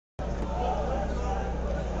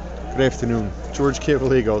Good afternoon. George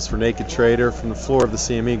Cavaligos for Naked Trader from the floor of the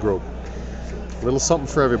CME Group. A little something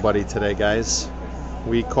for everybody today, guys.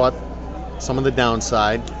 We caught some of the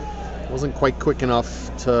downside. Wasn't quite quick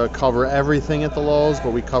enough to cover everything at the lows,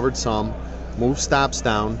 but we covered some. Moved stops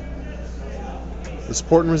down. The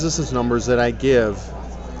support and resistance numbers that I give,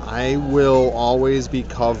 I will always be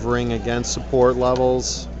covering against support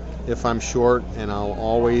levels if I'm short, and I'll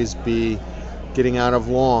always be getting out of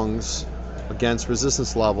longs against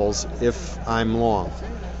resistance levels if I'm long.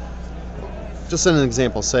 Just an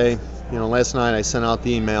example, say, last night I sent out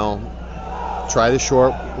the email, try the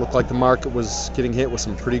short. Looked like the market was getting hit with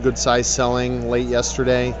some pretty good size selling late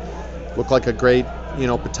yesterday. Looked like a great,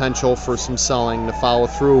 potential for some selling to follow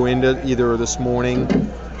through into either this morning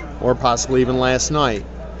or possibly even last night.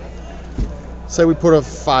 Say we put a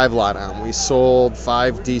 5 lot on. We sold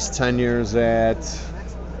 5 D's 10 years at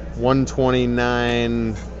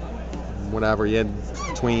 129, whatever. You had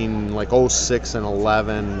between like 06 and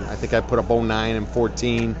 11. I think I put up 09 and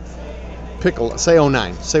 14. Say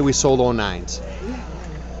 09. Say we sold 09s.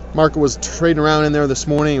 Market was trading around in there this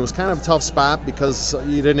morning. It was kind of a tough spot because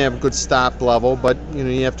you didn't have a good stop level, but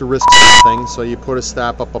you have to risk something. So you put a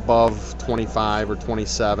stop up above 25 or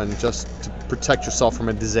 27 just to protect yourself from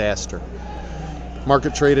a disaster.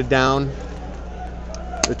 Market traded down.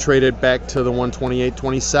 It traded back to the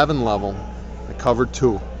 128.27 level. I covered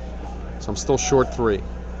 2. So I'm still short 3.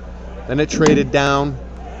 Then it traded down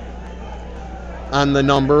on the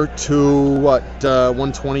number to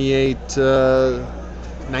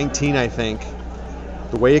 128.19, I think.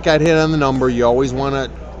 The way it got hit on the number, you always want to,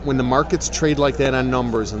 when the markets trade like that on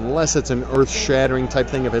numbers, unless it's an earth-shattering type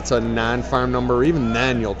thing, if it's a non-farm number, even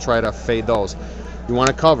then you'll try to fade those. You want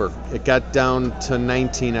to cover. It got down to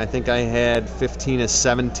 19. I think I had 15 as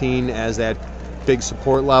 17 as that big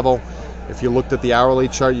support level. If you looked at the hourly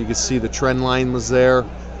chart, you could see the trend line was there.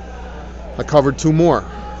 I covered 2 more.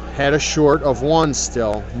 Had a short of 1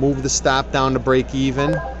 still. Moved the stop down to break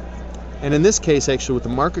even. And in this case, actually, with the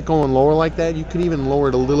market going lower like that, you can even lower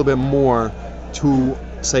it a little bit more to,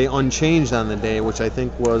 say, unchanged on the day, which I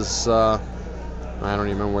think was, I don't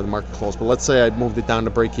even remember where the market closed, but let's say I moved it down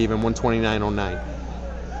to break even, 129.09.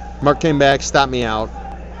 Mark came back, stopped me out.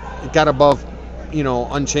 It got above,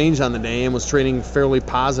 unchanged on the day and was trading fairly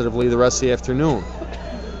positively the rest of the afternoon.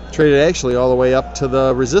 Traded actually all the way up to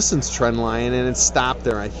the resistance trend line, and it stopped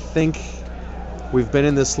there. I think we've been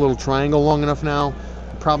in this little triangle long enough now.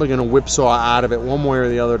 I'm probably going to whipsaw out of it one way or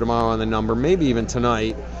the other tomorrow on the number, maybe even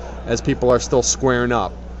tonight, as people are still squaring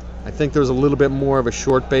up. I think there's a little bit more of a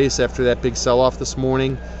short base after that big sell-off this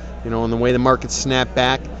morning. And the way the market snapped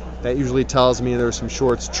back, that usually tells me there's some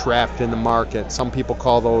shorts trapped in the market. Some people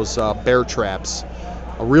call those bear traps.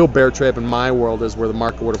 A real bear trap in my world is where the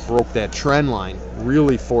market would have broke that trend line,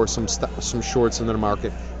 really forced some shorts into the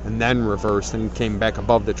market, and then reversed and came back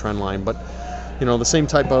above the trend line. But the same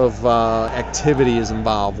type of activity is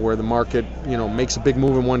involved, where the market makes a big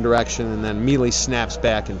move in one direction and then immediately snaps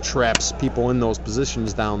back and traps people in those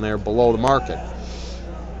positions down there below the market.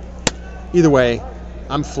 Either way,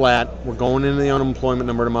 I'm flat. We're going into the unemployment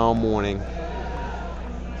number tomorrow morning.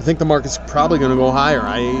 I think the market's probably going to go higher.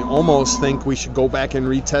 I almost think we should go back and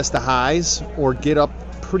retest the highs or get up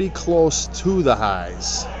pretty close to the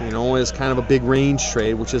highs, as kind of a big range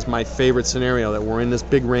trade, which is my favorite scenario, that we're in this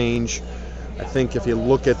big range. I think if you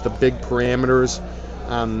look at the big parameters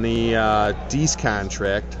on the D's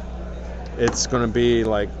contract, it's going to be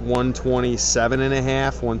like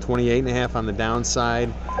 127.5, 128.5 on the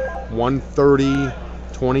downside, 130.22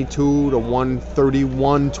 to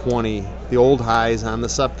 131.20, the old highs on the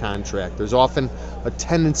subcontract. There's often a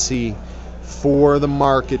tendency for the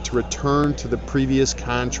market to return to the previous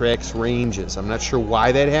contract's ranges. I'm not sure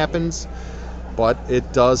why that happens, but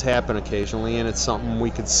it does happen occasionally, and it's something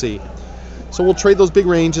we could see. So we'll trade those big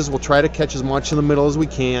ranges. We'll try to catch as much in the middle as we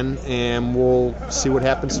can, and we'll see what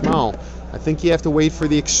happens tomorrow. I think you have to wait for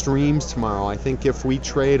the extremes tomorrow. I think if we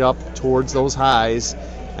trade up towards those highs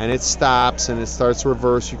and it stops and it starts to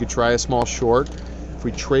reverse, you could try a small short. If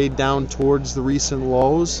we trade down towards the recent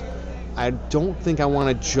lows, I don't think I want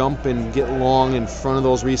to jump and get long in front of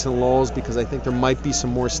those recent lows, because I think there might be some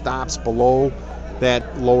more stops below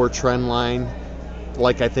that lower trend line,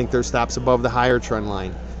 like I think there's stops above the higher trend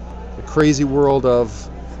line. The crazy world of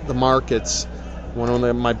the markets, one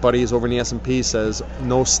of my buddies over in the S&P says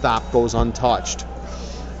no stop goes untouched.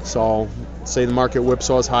 So say the market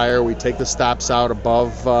whipsaws higher, we take the stops out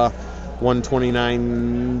above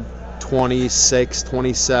 129.26,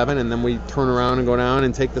 27, and then we turn around and go down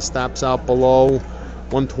and take the stops out below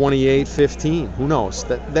 128.15. Who knows?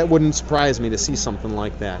 That wouldn't surprise me to see something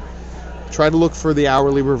like that. Try to look for the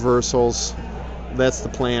hourly reversals. that's the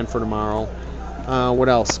plan for tomorrow. What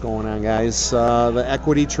else going on, guys? The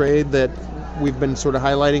equity trade that we've been sort of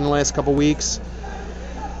highlighting the last couple weeks.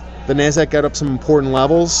 The NASDAQ got up some important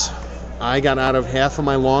levels. I got out of half of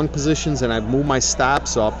my long positions, and I've moved my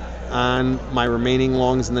stops up on my remaining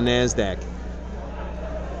longs in the NASDAQ.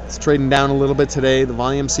 It's trading down a little bit today. The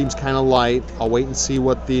volume seems kind of light. I'll wait and see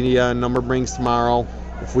what the number brings tomorrow.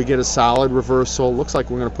 If we get a solid reversal, looks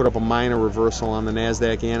like we're going to put up a minor reversal on the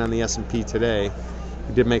NASDAQ and on the S&P today.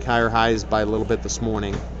 We did make higher highs by a little bit this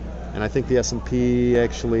morning. And I think the S&P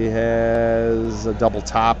actually has a double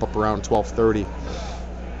top up around 1230.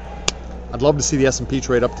 I'd love to see the S&P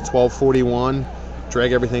trade up to 1241,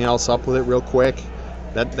 drag everything else up with it real quick.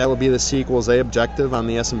 That would be the C equals A objective on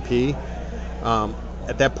the S&P.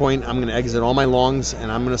 At that point, I'm going to exit all my longs,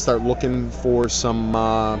 and I'm going to start looking for some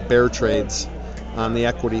bear trades on the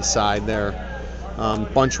equity side there.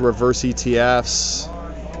 Bunch of reverse ETFs,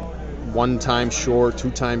 1 time short,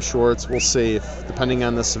 2 time shorts. We'll see, depending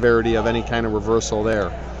on the severity of any kind of reversal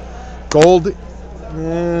there. Gold,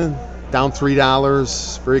 down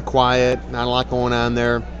 $3, very quiet, not a lot going on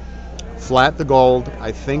there. Flat the gold.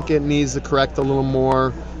 I think it needs to correct a little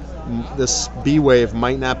more. This B wave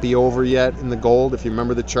might not be over yet in the gold. If you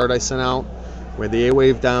remember the chart I sent out, where the A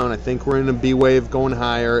wave down, I think we're in a B wave going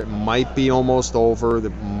higher. It might be almost over.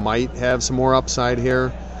 That might have some more upside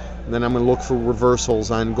here. And then I'm going to look for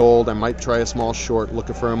reversals on gold. I might try a small short,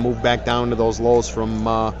 looking for a move back down to those lows from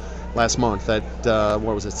last month at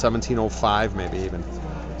what was it, 1705 maybe even.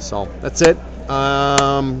 So that's it.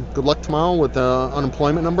 Good luck tomorrow with the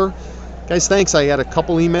unemployment number. Guys, thanks. I got a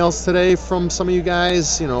couple emails today from some of you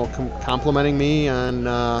guys, complimenting me on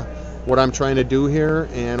what I'm trying to do here,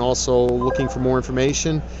 and also looking for more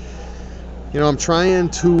information. I'm trying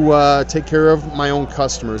to take care of my own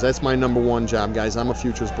customers. That's my number one job, guys. I'm a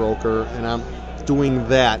futures broker, and I'm doing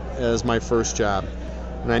that as my first job.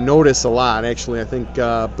 And I notice a lot, actually. I think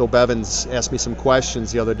Bill Bevins asked me some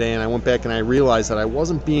questions the other day, and I went back and I realized that I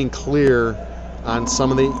wasn't being clear on some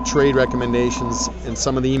of the trade recommendations and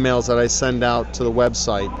some of the emails that I send out to the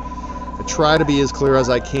website. I try to be as clear as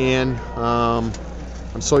I can.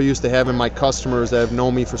 I'm so used to having my customers that have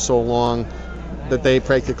known me for so long that they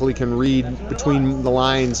practically can read between the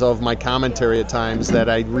lines of my commentary at times, that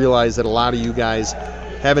I realize that a lot of you guys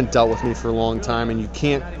haven't dealt with me for a long time, and you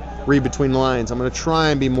can't read between the lines. I'm going to try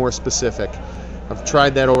and be more specific. I've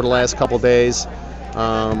tried that over the last couple days.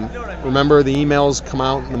 Remember, the emails come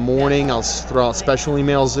out in the morning. I'll throw out special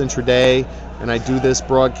emails intraday, and I do this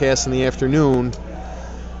broadcast in the afternoon.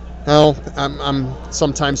 Well, I'm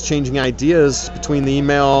sometimes changing ideas between the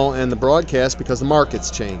email and the broadcast because the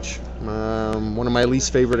markets change. One of my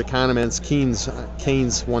least favorite economists,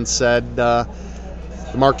 Keynes once said, the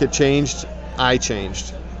market changed, I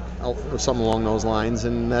changed, or something along those lines.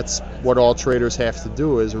 And that's what all traders have to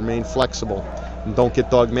do, is remain flexible and don't get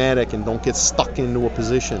dogmatic and don't get stuck into a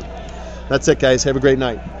position. That's it, guys. Have a great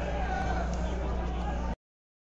night.